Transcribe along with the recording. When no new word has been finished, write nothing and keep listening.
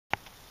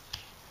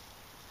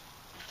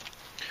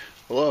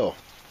Hello,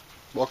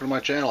 welcome to my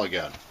channel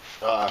again.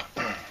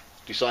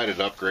 Decided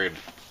to upgrade.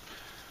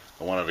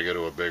 I wanted to go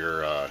to a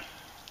bigger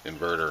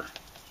inverter.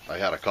 I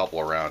had a couple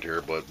around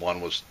here, but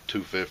one was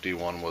 250,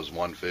 one was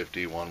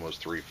 150, one was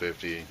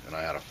 350, and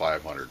I had a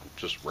 500.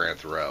 Just ran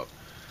throughout.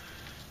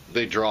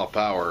 They draw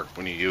power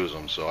when you use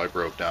them, so I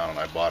broke down and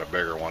I bought a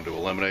bigger one to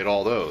eliminate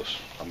all those.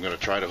 I'm going to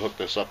try to hook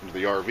this up into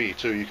the RV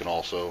too. You can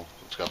also,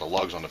 it's got the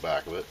lugs on the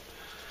back of it,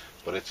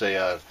 but it's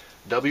a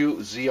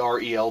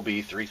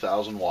WZRELB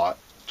 3000 watt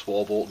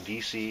 12 volt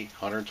DC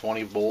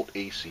 120 volt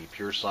AC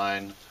pure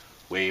sine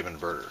wave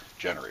inverter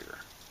generator.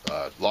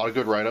 A lot of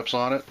good write-ups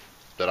on it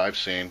that I've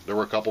seen. There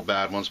were a couple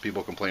bad ones.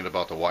 People complained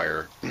about the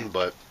wire,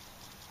 but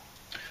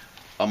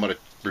I'm going to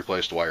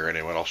replace the wire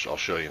anyway. I'll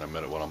show you in a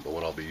minute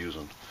what I'll be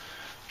using.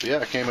 But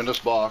yeah, it came in this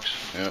box.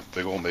 Yeah,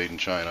 big old made in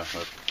China.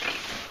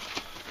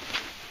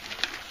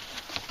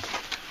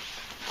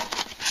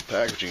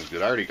 Packaging's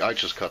good. I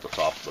just cut the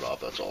top of it off.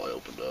 That's all I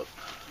opened up.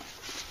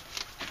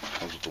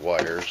 Comes with the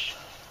wires.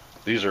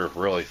 These are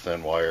really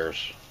thin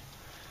wires.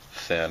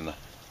 Thin.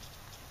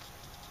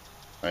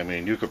 I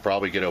mean, you could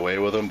probably get away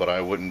with them, but I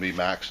wouldn't be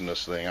maxing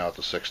this thing out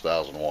to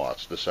 6,000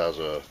 watts. This has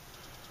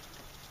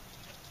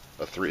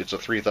it's a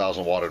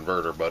 3,000 watt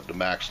inverter, but the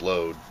max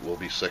load will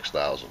be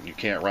 6,000. You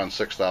can't run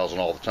 6,000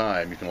 all the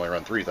time. You can only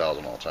run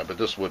 3,000 all the time. But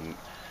this wouldn't.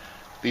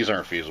 These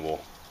aren't feasible.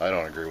 I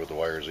don't agree with the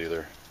wires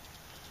either.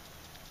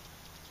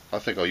 I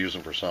think I'll use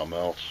them for something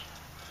else.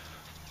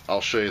 I'll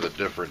show you the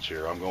difference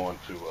here. I'm going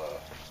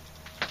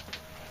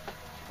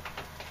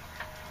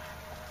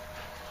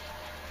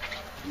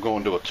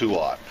to a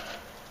 2-watt.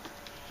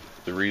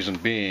 The reason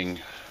being,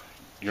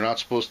 you're not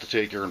supposed to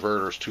take your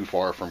inverters too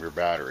far from your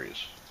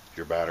batteries,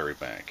 your battery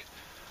bank.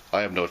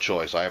 I have no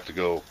choice. I have to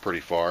go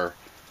pretty far.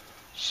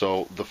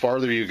 So the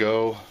farther you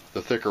go,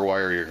 the thicker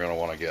wire you're going to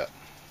want to get.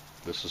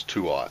 This is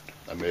 2-watt.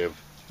 I may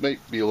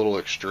be a little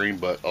extreme,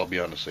 but I'll be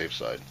on the safe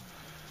side.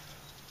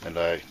 And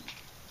I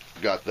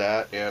got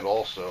that, and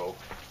also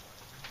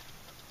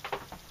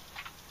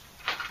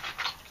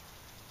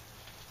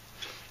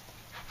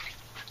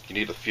you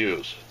need a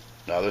fuse.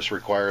 Now this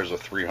requires a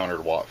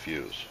 300 watt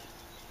fuse.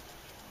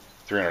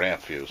 300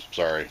 amp fuse,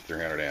 sorry,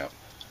 300 amp.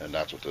 And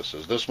that's what this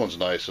is. This one's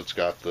nice. It's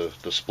got the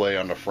display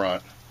on the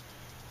front.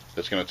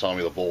 It's going to tell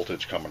me the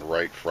voltage coming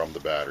right from the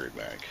battery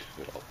bank.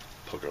 I'll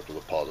hook it up to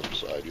the positive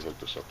side. You hook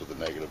this up to the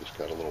negative. It's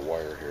got a little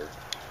wire here.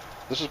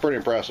 This is pretty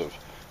impressive.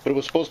 But it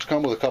was supposed to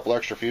come with a couple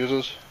extra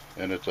fuses,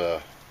 and it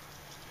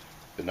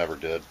never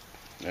did.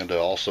 And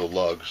also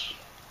lugs.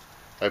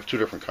 I have 2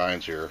 different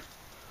kinds here.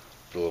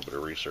 Did a little bit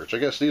of research. I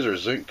guess these are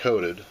zinc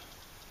coated,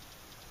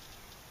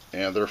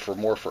 and they're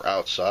more for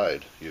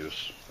outside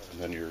use.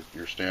 And then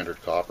your standard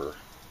copper.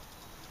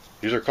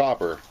 These are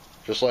copper,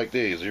 just like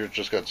these. These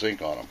just got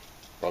zinc on them,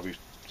 probably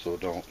so it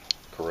don't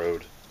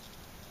corrode.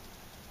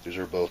 These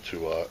are both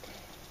 2-watt.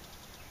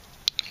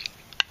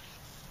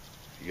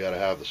 You gotta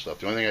have the stuff.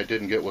 The only thing I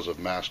didn't get was a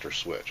master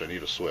switch. I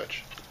need a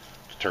switch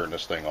to turn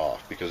this thing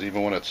off, because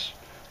even when it's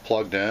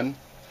plugged in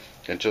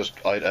and just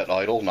at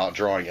idle, not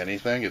drawing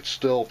anything, it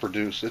still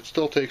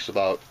takes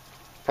about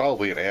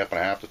probably 1.5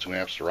 amps to 2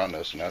 amps to run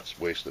this, and that's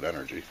wasted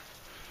energy.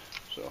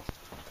 So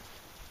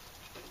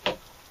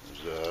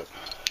there's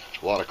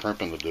a lot of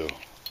crimping to do.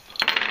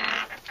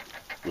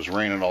 It was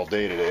raining all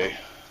day today.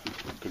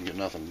 Couldn't get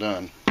nothing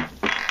done.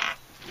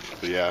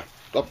 But yeah,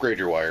 upgrade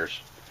your wires.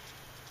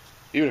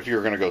 Even if you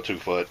were going to go 2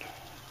 foot,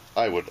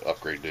 I would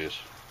upgrade these.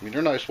 I mean,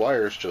 they're nice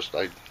wires, just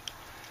I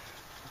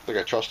think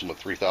I trust them with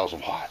 3,000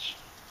 watts.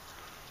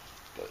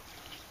 But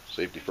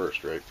safety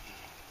first, right?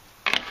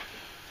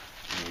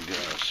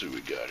 Let's see what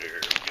we got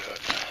here.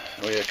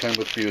 Oh yeah, come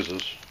with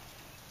fuses.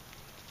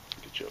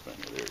 Get you up in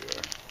here. There you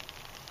are.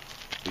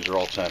 These are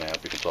all 10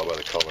 amp. You can tell by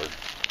the color.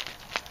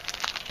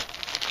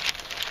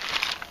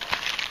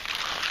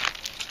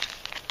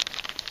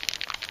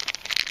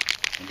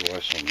 Wonder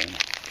why so many.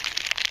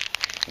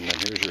 And then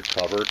here's your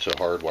cover to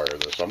hardwire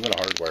this. I'm going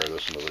to hardwire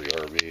this into the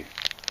RV.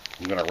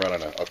 I'm going to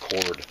run a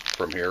cord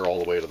from here all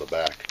the way to the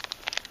back.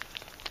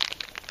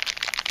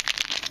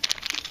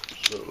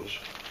 Those.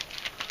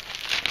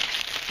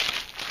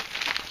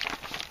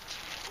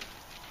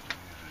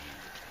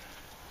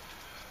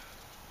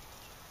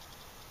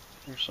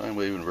 Your sine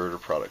wave inverter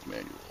product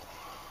manual.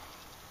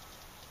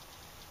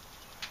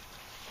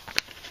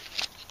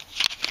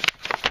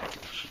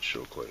 Should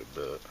show quite a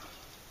bit.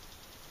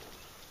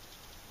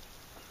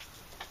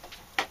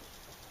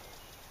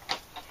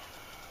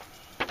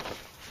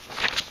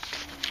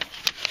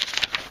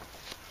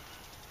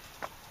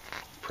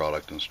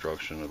 Product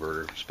instruction,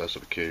 inverter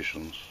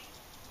specifications.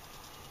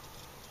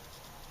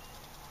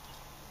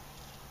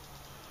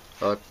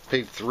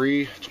 Paid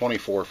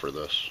 $3.24 for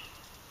this.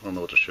 I don't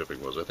know what the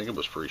shipping was. I think it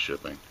was free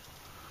shipping.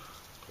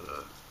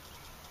 But,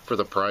 for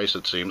the price,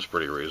 it seems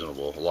pretty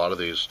reasonable. A lot of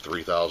these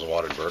 3,000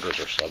 watt inverters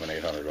are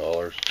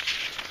 $700–800.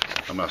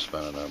 I'm not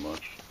spending that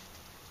much.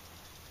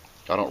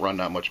 I don't run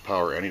that much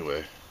power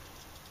anyway.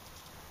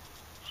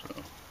 So.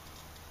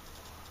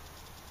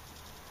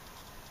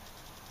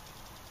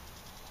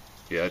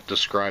 Yeah, it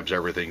describes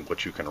everything,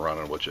 what you can run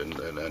and what you,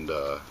 and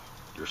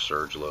your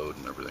surge load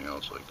and everything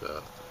else like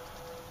that.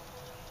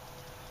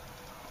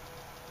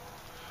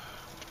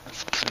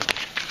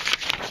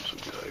 What's we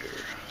got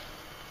here?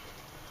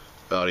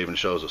 Oh, it even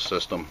shows a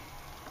system.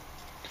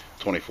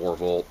 24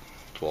 volt,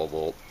 12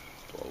 volt,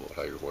 12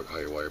 volt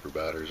higher wire for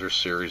batteries. There's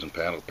series and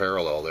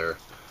parallel there.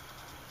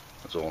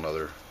 That's a whole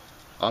nother.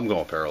 I'm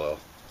going parallel.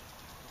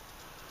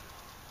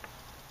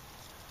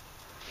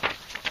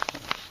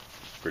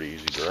 Pretty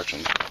easy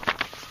directions.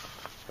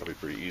 Probably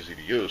pretty easy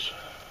to use.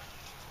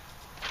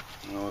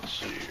 Now let's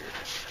see here.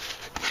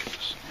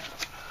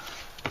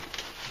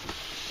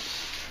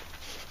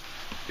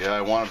 Yeah,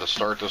 I wanted to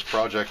start this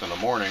project in the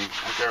morning.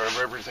 I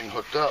got everything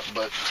hooked up,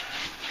 but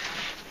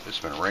it's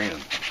been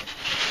raining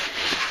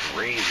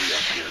crazy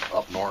up here,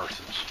 up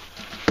north.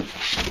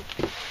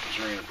 It's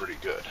raining pretty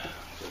good.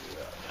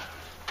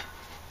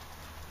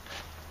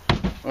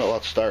 Well,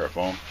 that's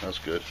styrofoam. That's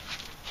good.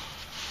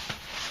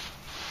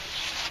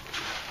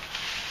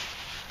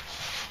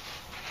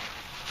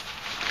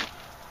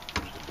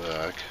 There's the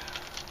back.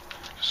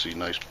 You see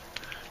nice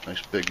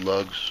big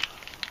lugs.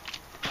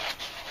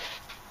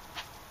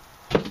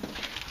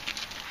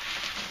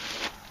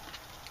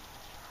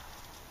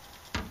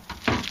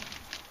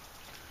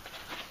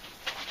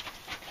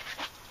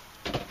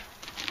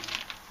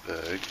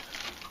 Bag.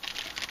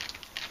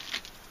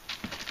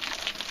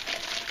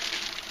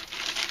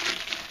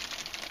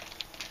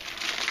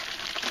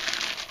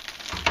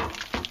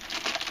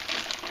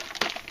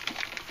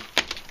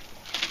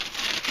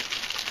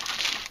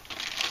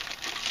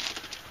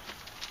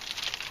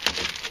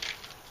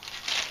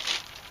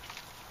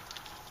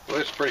 Well,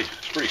 it's pretty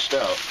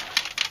stout.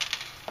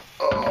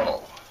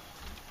 Oh.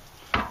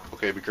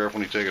 Okay, be careful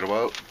when you take it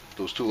out.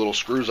 Those two little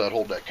screws that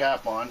hold that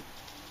cap on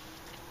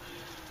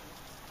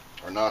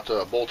are not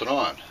bolted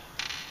on.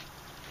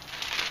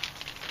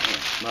 Yeah,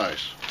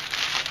 nice.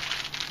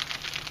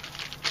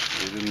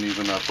 They didn't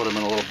even put them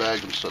in a little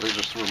bag themselves. They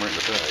just threw them right in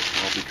the bag.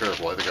 Well, be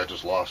careful. I think I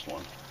just lost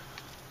one.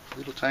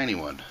 Little tiny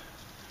one.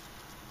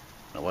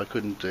 Now, why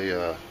couldn't they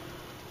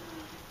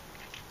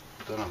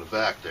put that on the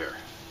back there?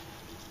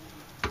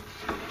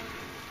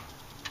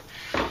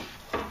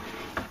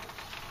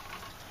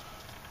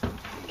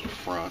 There's the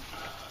front.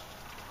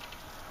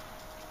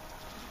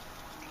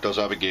 It does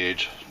have a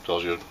gauge. It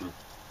tells you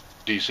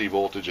DC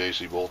voltage,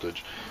 AC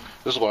voltage.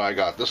 This is what I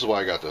got. This is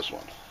why I got this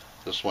one.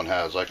 This one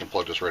has, I can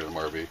plug this right in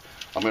my RV.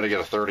 I'm going to get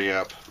a 30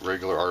 amp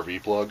regular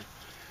RV plug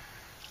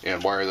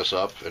and wire this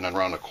up and then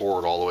run the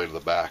cord all the way to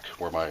the back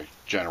where my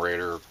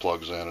generator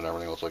plugs in and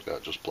everything else like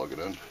that. Just plug it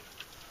in.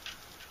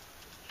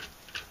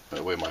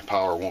 That way my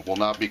power will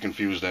not be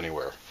confused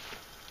anywhere.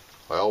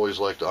 I always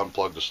like to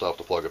unplug the stuff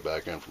to plug it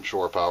back in, from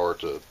shore power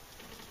to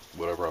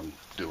whatever I'm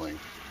doing.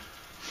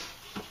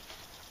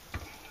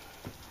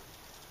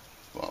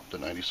 Well, the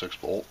 96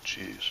 volt,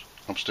 jeez.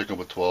 I'm sticking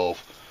with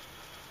 12.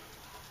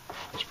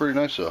 That's pretty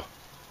nice though.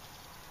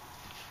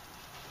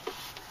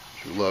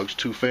 Two lugs,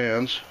 two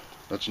fans.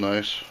 That's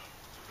nice.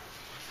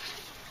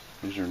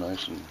 These are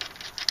nice and...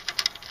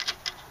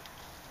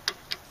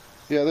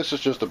 Yeah, this is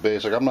just a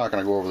basic. I'm not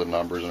going to go over the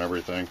numbers and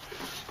everything.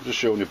 I'm just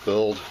showing you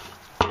build.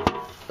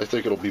 I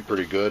think it'll be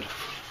pretty good.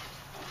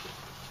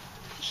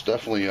 It's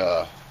definitely,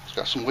 it's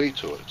got some weight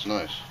to it. It's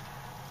nice.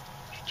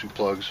 Two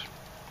plugs.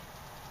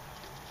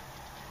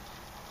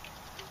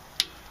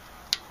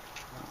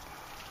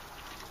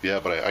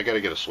 Yeah, but I got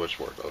to get a switch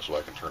for it though, so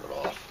I can turn it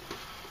off.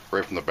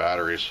 Right from the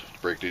batteries.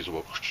 To break these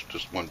with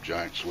just one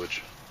giant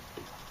switch.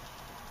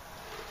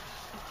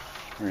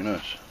 Very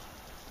nice.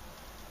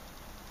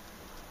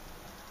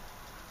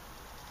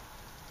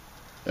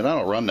 And I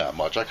don't run that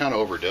much. I kind of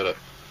overdid it.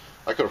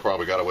 I could have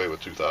probably got away with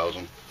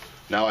 2,000.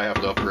 Now I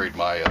have to upgrade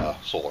my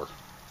solar.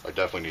 I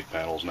definitely need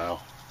panels now.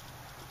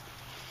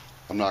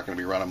 I'm not going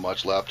to be running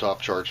much.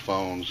 Laptop, charge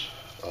phones.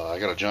 I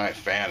got a giant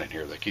fan in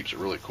here that keeps it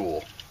really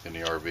cool in the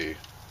RV.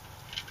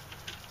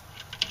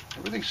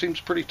 Everything seems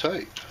pretty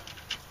tight.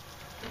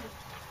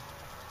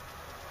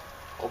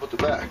 All but the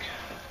back.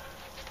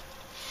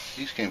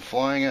 These came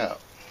flying out.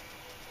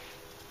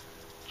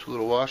 Two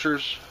little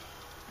washers.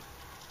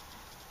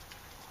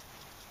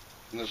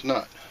 And this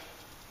nut.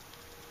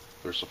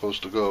 They're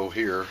supposed to go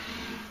here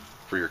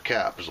for your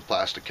cap. There's a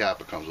plastic cap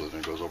that comes with it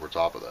and it goes over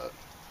top of that.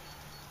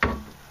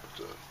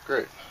 But,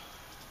 great.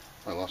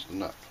 I lost the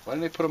nut. Why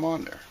didn't they put them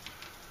on there?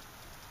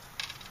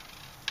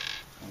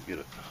 I don't get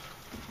it.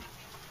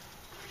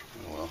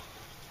 Oh well.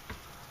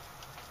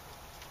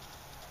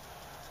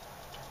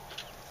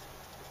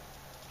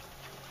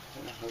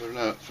 Yeah, other than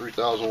that,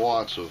 3,000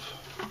 watts of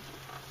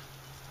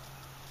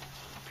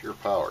pure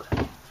power.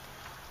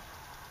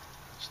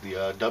 It's the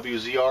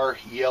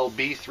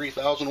WZRELB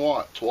 3000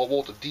 watt 12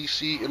 volt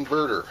DC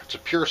inverter. It's a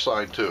pure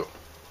sine too.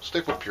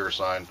 Stick with pure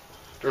sine.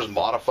 There's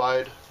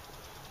modified.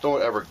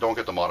 Don't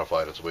get the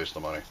modified. It's a waste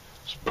of money.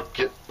 Just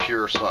get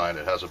pure sine.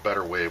 It has a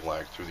better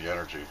wavelength through the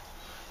energy.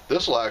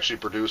 This will actually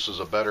produces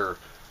a better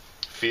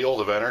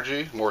field of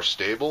energy, more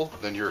stable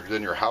than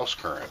your house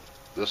current.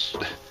 This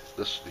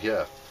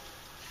yeah.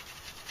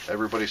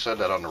 Everybody said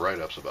that on the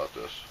write-ups about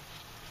this.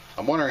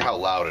 I'm wondering how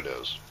loud it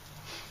is.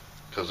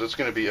 because it's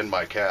going to be in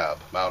my cab,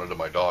 mounted to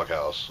my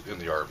doghouse in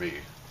the RV.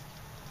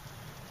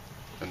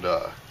 And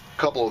a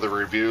couple of the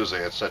reviews,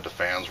 they had said the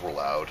fans were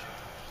loud.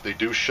 They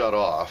do shut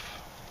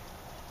off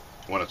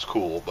when it's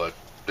cool, but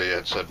they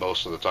had said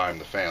most of the time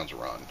the fans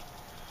run.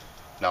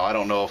 Now I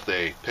don't know if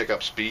they pick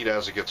up speed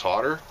as it gets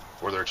hotter,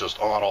 or they're just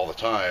on all the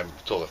time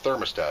until the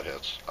thermostat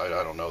hits. I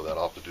don't know that.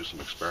 I'll have to do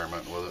some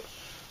experimenting with it.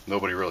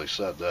 Nobody really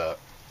said that.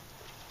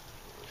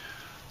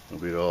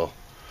 Nobody at all.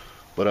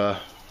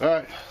 But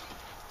alright.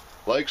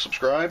 Like,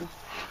 subscribe.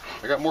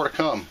 I got more to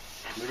come.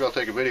 Maybe I'll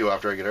take a video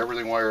after I get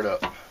everything wired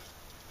up.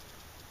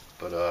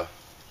 But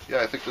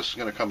yeah, I think this is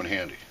going to come in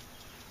handy.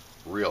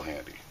 Real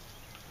handy.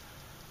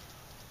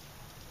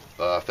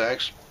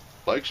 Thanks.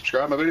 Like,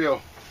 subscribe my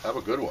video. Have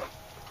a good one.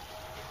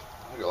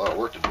 I got a lot of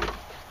work to do.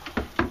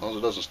 As long as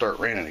it doesn't start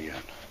raining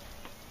again.